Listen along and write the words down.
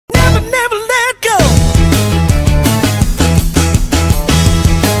would never let go.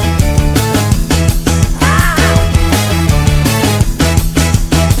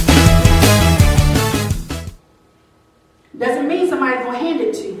 Doesn't mean somebody's going to hand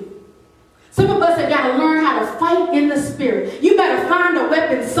it to you. Some of us have got to learn how to fight in the spirit. You better find a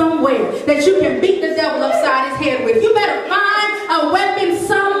weapon somewhere that you can beat the devil upside his head with. You better find a weapon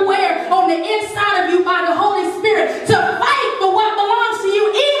somewhere on the inside of you by the Holy Spirit to fight for what belongs to you,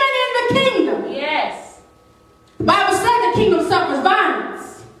 even in the kingdom. Yes. The Bible says the kingdom suffers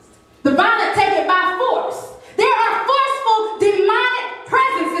violence. The violent take it by force. There are forceful demonic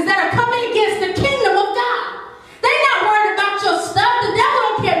presences that are coming against the kingdom of God. They're not worried about your stuff. The devil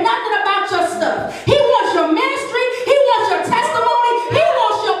don't care nothing about your stuff. He wants your ministry. He wants your testimony. He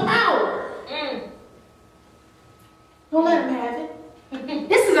wants your power. Don't let him have it.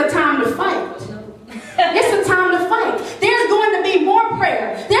 This is a time to fight. It's a time to fight. There's going to be more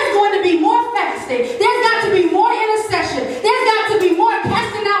prayer. There's going to be more fasting. There's got to be more intercession. There's got to be more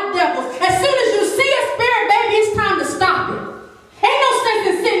casting out devils. As soon as you see a spirit, baby, it's time to stop it. Ain't no sense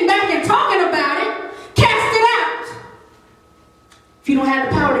in sitting back and talking about it. Cast it out. If you don't have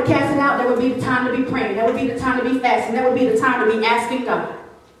the power to cast it out, that would be the time to be praying. That would be the time to be fasting. That would be the time to be asking God.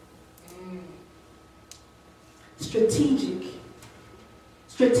 Strategic.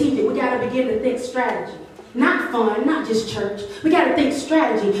 We got to begin to think strategy. Not fun, not just church. We got to think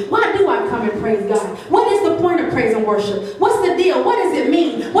strategy. Why do I come and praise God? What is the point of praise and worship? What's the deal? What does it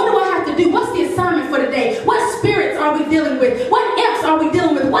mean? What do I have to do? What's the assignment for the day? What spirits are we dealing with? What imps are we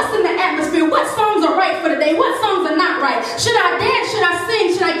dealing with? What's in the atmosphere? What songs are right for the day? What songs are not right? Should I dance? Should I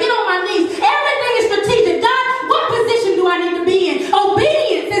sing? Should I get on my knees? Everything is strategic. God, what position do I need to be in?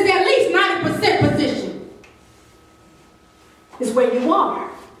 Obedience is at least 90% position. It's where you are,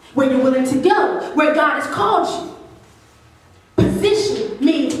 where you're willing to go, where God has called you. Position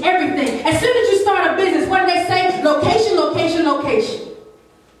means everything. As soon as you start a business, what do they say? Location, location, location.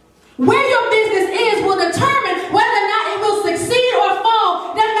 Where your business is will determine whether or not it will succeed or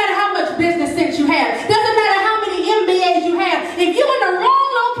fall. Doesn't matter how much business sense you have. Doesn't matter how many MBAs you have. If you're in the wrong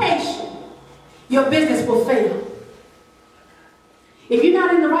location, your business will fail. If you're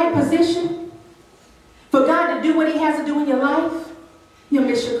not in the right position for God to do what he has to do in your life, you'll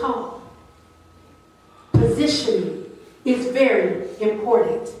miss your call. Positioning is very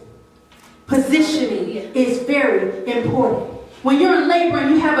important. Positioning is very important. When you're in labor and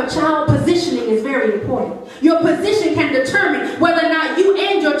you have a child, positioning is very important. Your position can determine whether or not you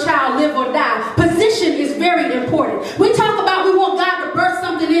and your child live or die. Position is very important. We talk about we want God